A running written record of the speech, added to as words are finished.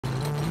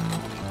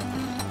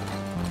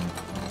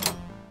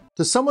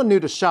To someone new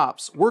to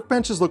shops,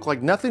 workbenches look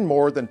like nothing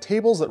more than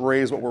tables that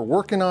raise what we're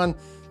working on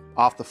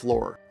off the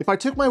floor. If I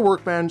took my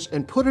workbench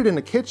and put it in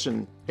a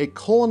kitchen, a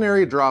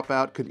culinary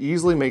dropout could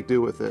easily make do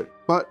with it.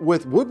 But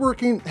with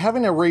woodworking,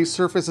 having a raised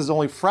surface is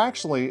only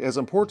fractionally as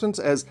important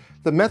as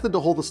the method to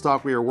hold the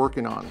stock we are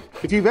working on.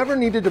 If you've ever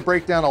needed to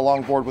break down a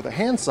longboard with a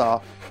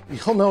handsaw,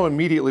 you'll know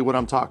immediately what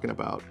I'm talking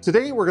about.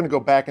 Today, we're going to go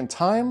back in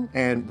time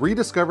and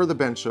rediscover the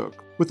bench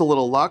hook. With a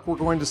little luck, we're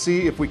going to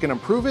see if we can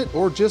improve it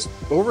or just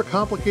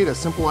overcomplicate a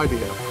simple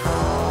idea.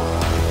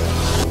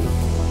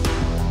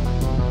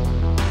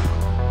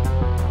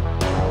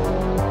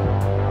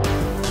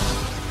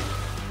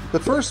 The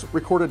first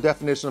recorded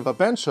definition of a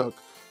bench hook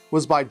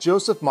was by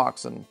Joseph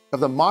Moxon of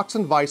the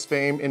Moxon vice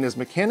fame in his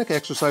Mechanic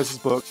Exercises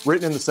book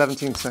written in the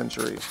 17th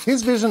century.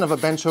 His vision of a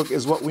bench hook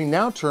is what we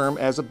now term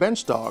as a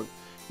bench dog,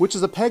 which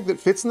is a peg that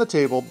fits in the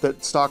table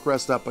that stock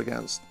rests up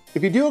against.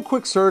 If you do a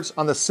quick search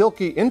on the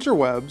silky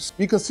interwebs,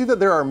 you can see that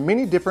there are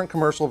many different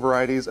commercial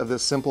varieties of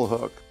this simple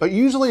hook, but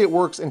usually it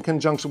works in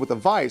conjunction with a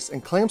vise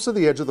and clamps to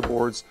the edge of the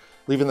boards,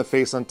 leaving the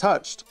face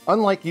untouched.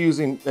 Unlike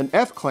using an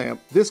F-clamp,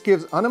 this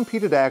gives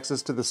unimpeded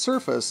access to the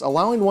surface,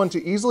 allowing one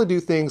to easily do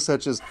things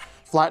such as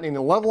flattening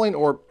and leveling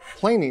or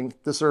planing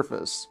the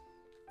surface.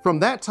 From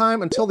that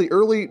time until the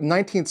early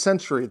 19th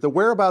century, the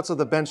whereabouts of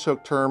the bench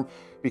hook term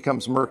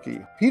becomes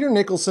murky. Peter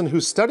Nicholson, who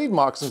studied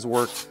Moxon's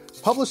work,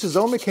 published his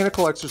own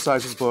Mechanical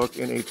Exercises book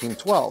in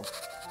 1812.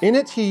 In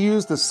it, he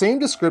used the same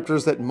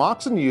descriptors that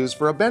Moxon used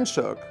for a bench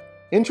hook.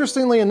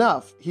 Interestingly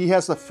enough, he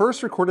has the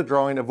first recorded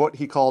drawing of what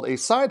he called a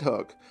side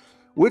hook,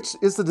 which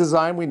is the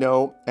design we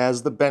know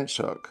as the bench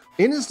hook.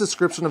 In his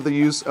description of the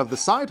use of the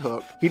side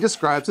hook, he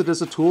describes it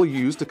as a tool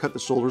used to cut the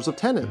shoulders of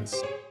tendons.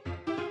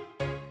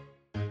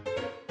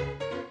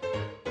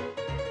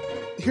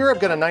 Here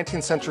I've got a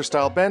 19th century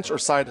style bench or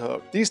side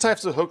hook. These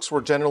types of hooks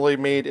were generally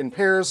made in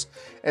pairs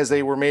as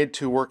they were made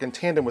to work in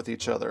tandem with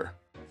each other.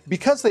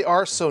 Because they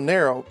are so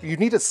narrow, you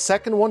need a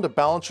second one to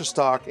balance your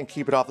stock and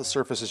keep it off the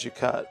surface as you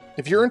cut.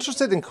 If you're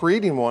interested in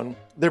creating one,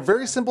 they're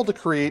very simple to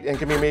create and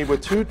can be made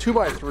with two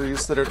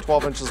 2x3s that are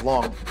 12 inches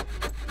long.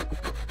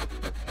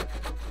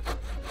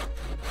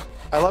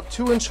 I left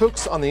 2-inch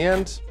hooks on the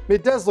end.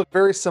 It does look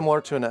very similar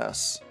to an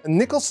S. In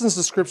Nicholson's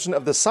description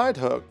of the side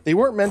hook, they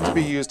weren't meant to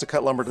be used to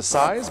cut lumber to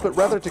size, but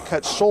rather to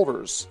cut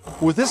shoulders.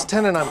 With this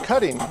tenon I'm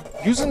cutting,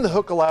 using the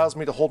hook allows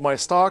me to hold my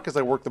stock as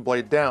I work the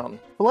blade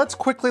down. But let's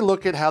quickly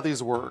look at how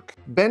these work.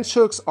 Bench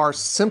hooks are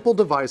simple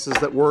devices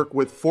that work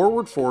with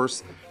forward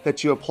force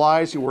that you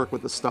apply as you work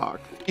with the stock.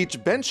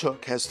 Each bench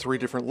hook has 3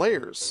 different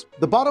layers.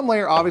 The bottom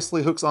layer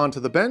obviously hooks onto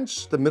the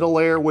bench, the middle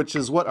layer, which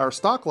is what our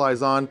stock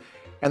lies on,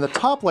 and the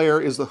top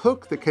layer is the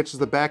hook that catches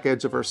the back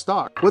edge of our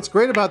stock. What's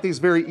great about these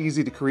very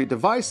easy to create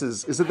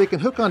devices is that they can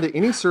hook onto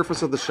any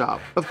surface of the shop.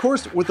 Of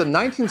course, with the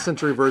 19th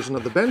century version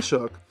of the bench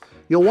hook,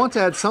 you'll want to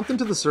add something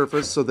to the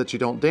surface so that you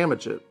don't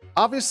damage it.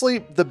 Obviously,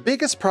 the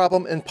biggest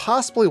problem and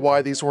possibly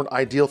why these weren't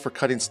ideal for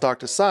cutting stock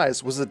to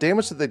size was the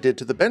damage that they did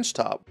to the bench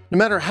top. No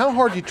matter how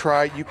hard you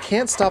try, you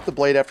can't stop the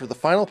blade after the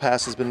final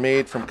pass has been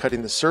made from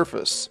cutting the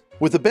surface.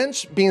 With the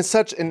bench being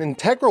such an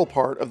integral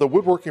part of the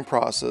woodworking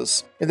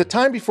process, in the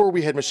time before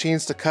we had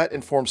machines to cut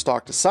and form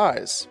stock to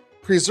size,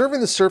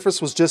 preserving the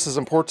surface was just as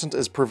important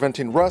as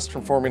preventing rust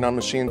from forming on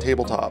machine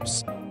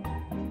tabletops.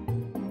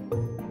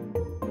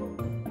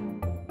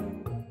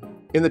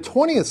 In the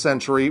 20th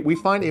century, we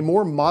find a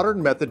more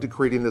modern method to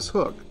creating this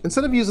hook.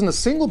 Instead of using a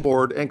single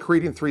board and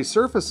creating 3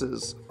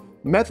 surfaces,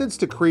 methods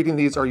to creating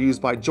these are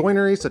used by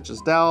joinery such as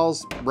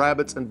dowels,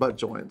 rabbets, and butt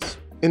joints.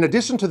 In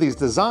addition to these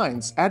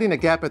designs, adding a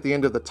gap at the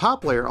end of the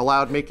top layer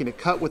allowed making a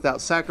cut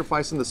without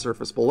sacrificing the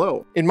surface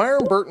below. In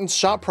Myron Burton's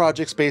Shop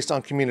Projects Based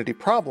on Community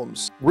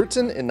Problems,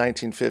 written in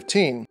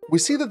 1915, we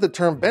see that the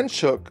term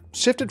bench hook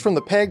shifted from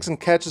the pegs and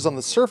catches on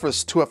the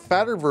surface to a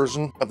fatter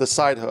version of the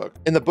side hook.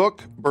 In the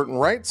book, Burton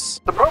writes,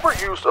 "The proper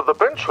use of the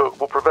bench hook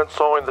will prevent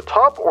sawing the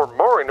top or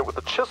marring it with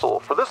a chisel,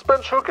 for this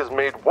bench hook is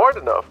made wide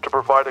enough to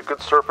provide a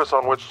good surface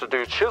on which to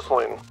do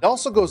chiseling." It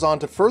also goes on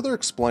to further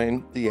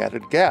explain the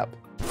added gap.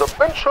 "The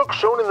bench hook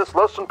shown in this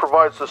lesson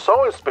provides the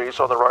sawing space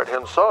on the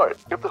right-hand side.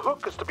 If the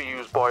hook is to be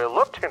used by a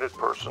left-handed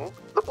person,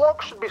 the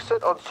block should be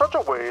set on such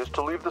a way as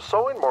to leave the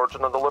sawing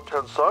margin on the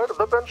left-hand side of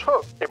the bench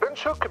hook. A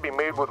bench hook can be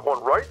made with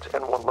one right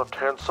and one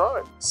left-hand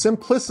side."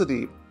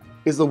 Simplicity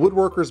is the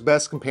woodworker's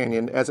best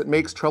companion as it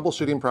makes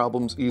troubleshooting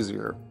problems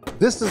easier.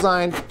 This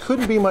design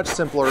couldn't be much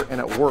simpler and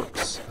it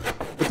works.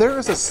 But there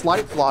is a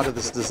slight flaw to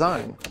this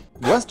design.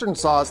 Western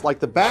saws, like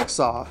the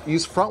backsaw,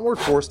 use frontward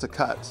force to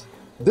cut.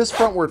 This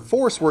frontward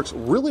force works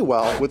really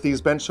well with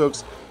these bench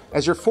hooks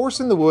as you're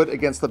forcing the wood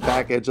against the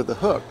back edge of the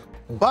hook.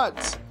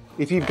 But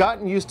if you've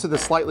gotten used to the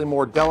slightly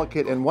more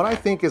delicate and what I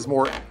think is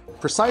more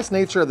precise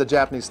nature of the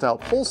Japanese style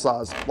pole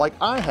saws, like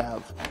I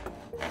have,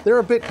 they're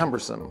a bit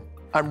cumbersome.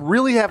 I'm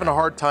really having a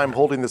hard time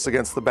holding this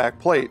against the back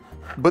plate,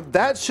 but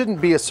that shouldn't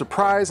be a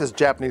surprise as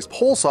Japanese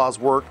pole saws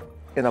work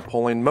in a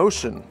pulling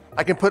motion.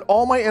 I can put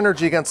all my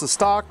energy against the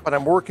stock, but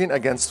I'm working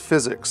against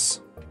physics.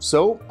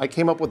 So I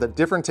came up with a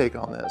different take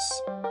on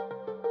this.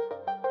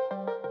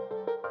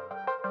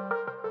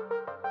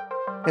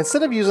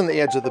 Instead of using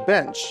the edge of the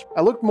bench,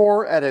 I looked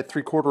more at a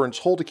 3/4 inch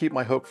hole to keep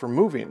my hook from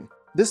moving.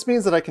 This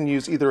means that I can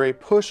use either a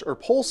push or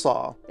pull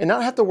saw and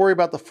not have to worry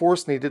about the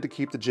force needed to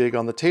keep the jig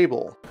on the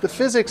table. The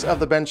physics of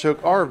the bench hook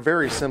are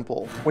very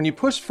simple. When you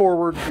push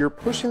forward, you're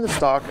pushing the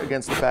stock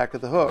against the back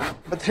of the hook,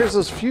 but there's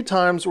those few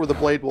times where the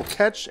blade will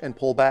catch and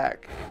pull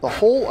back. The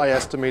hole, I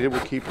estimated,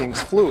 would keep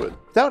things fluid.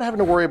 Without having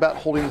to worry about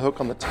holding the hook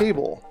on the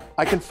table,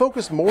 I can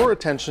focus more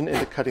attention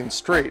into cutting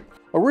straight.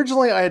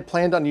 Originally, I had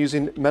planned on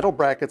using metal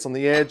brackets on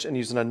the edge and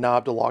using a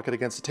knob to lock it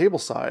against the table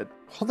side.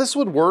 While this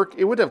would work,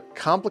 it would have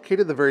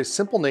complicated the very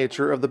simple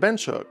nature of the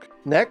bench hook.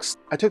 Next,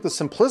 I took the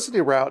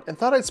simplicity route and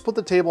thought I'd split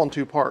the table in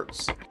 2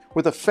 parts,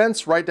 with a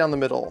fence right down the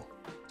middle.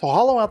 To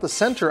hollow out the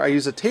center, I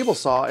used a table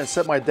saw and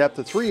set my depth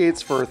to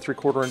 3/8 for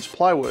 3/4 inch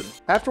plywood.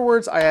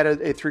 Afterwards, I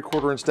added a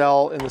 3/4 inch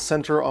dowel in the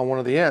center on one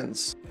of the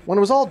ends. When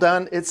it was all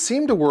done, it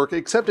seemed to work,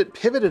 except it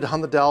pivoted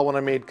on the dowel when I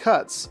made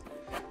cuts,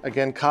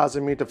 again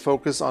causing me to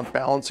focus on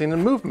balancing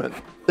and movement.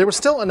 There was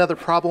still another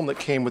problem that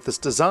came with this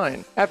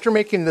design. After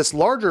making this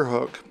larger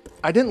hook,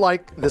 I didn't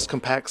like this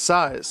compact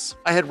size.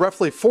 I had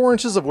roughly 4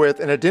 inches of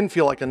width and it didn't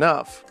feel like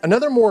enough.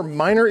 Another more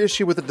minor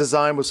issue with the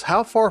design was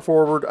how far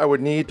forward I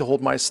would need to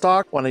hold my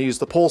stock when I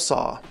used the pull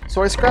saw.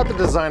 So I scrapped the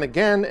design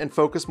again and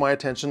focused my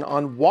attention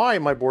on why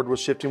my board was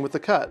shifting with the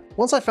cut.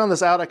 Once I found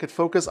this out, I could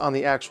focus on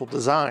the actual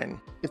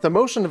design. If the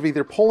motion of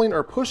either pulling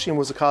or pushing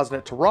was causing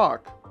it to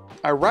rock,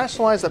 I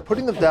rationalized that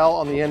putting the dowel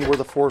on the end where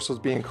the force was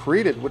being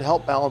created would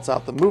help balance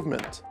out the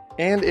movement.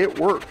 And it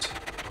worked.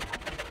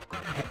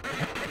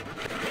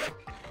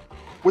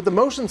 With the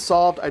motion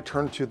solved, I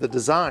turned to the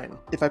design.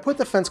 If I put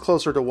the fence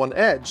closer to one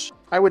edge,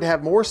 I would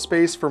have more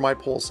space for my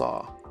pull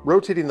saw.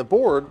 Rotating the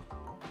board,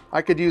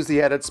 I could use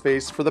the added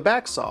space for the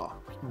backsaw.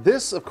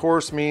 This, of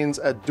course, means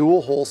a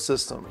dual hole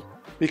system.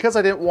 Because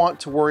I didn't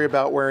want to worry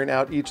about wearing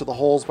out each of the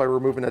holes by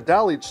removing a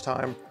dowel each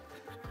time,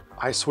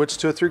 I switched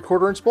to a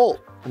 3/4 inch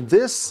bolt.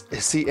 This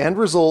is the end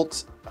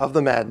result of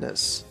the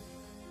madness.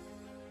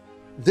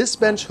 This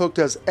bench hook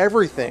does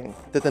everything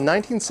that the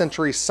 19th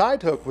century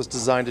side hook was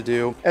designed to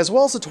do, as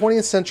well as the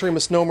 20th century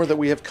misnomer that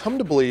we have come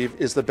to believe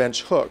is the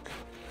bench hook.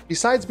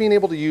 Besides being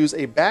able to use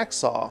a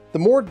backsaw, the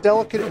more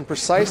delicate and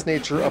precise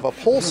nature of a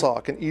pull saw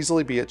can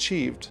easily be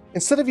achieved.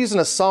 Instead of using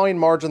a sawing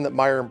margin that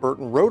Meyer and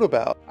Burton wrote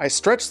about, I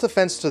stretched the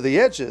fence to the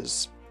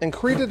edges and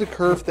created a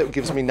curve that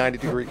gives me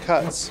 90-degree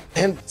cuts.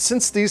 And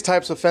since these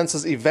types of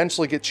fences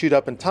eventually get chewed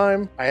up in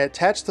time, I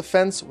attached the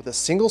fence with a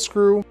single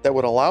screw that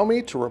would allow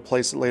me to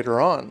replace it later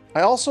on.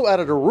 I also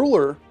added a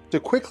ruler to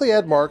quickly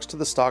add marks to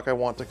the stock I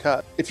want to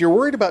cut. If you're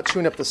worried about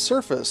chewing up the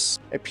surface,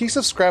 a piece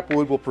of scrap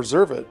wood will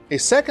preserve it. A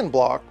second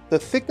block, the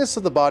thickness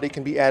of the body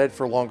can be added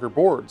for longer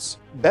boards.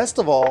 Best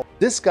of all,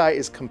 this guy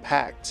is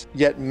compact,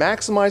 yet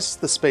maximizes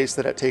the space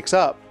that it takes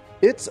up.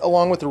 It's,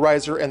 along with the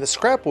riser and the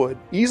scrap wood,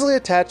 easily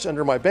attached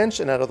under my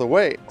bench and out of the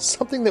way,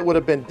 something that would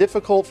have been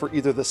difficult for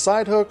either the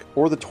side hook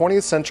or the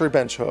 20th century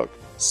bench hook.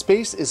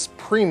 Space is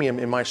premium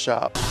in my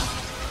shop.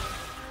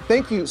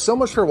 Thank you so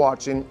much for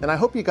watching, and I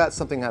hope you got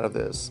something out of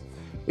this.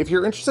 If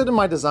you're interested in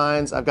my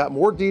designs, I've got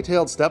more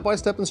detailed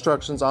step-by-step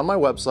instructions on my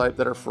website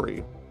that are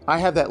free. I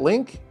have that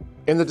link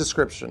in the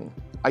description.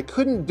 I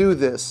couldn't do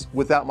this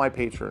without my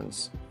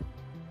patrons.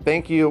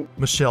 Thank you.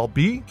 Michelle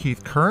B.,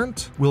 Keith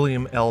Current,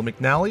 William L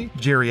McNally,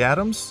 Jerry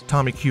Adams,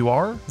 Tommy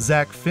QR,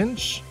 Zach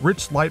Finch,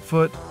 Rich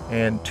Lightfoot,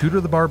 and Tutor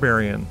the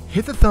Barbarian.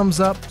 Hit the thumbs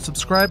up,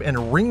 subscribe,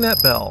 and ring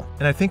that bell.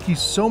 And I thank you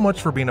so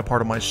much for being a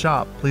part of my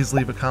shop. Please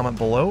leave a comment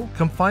below.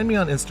 Come find me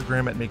on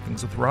Instagram at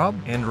MakeThingsWithRob.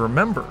 And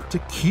remember to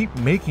keep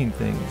making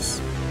things.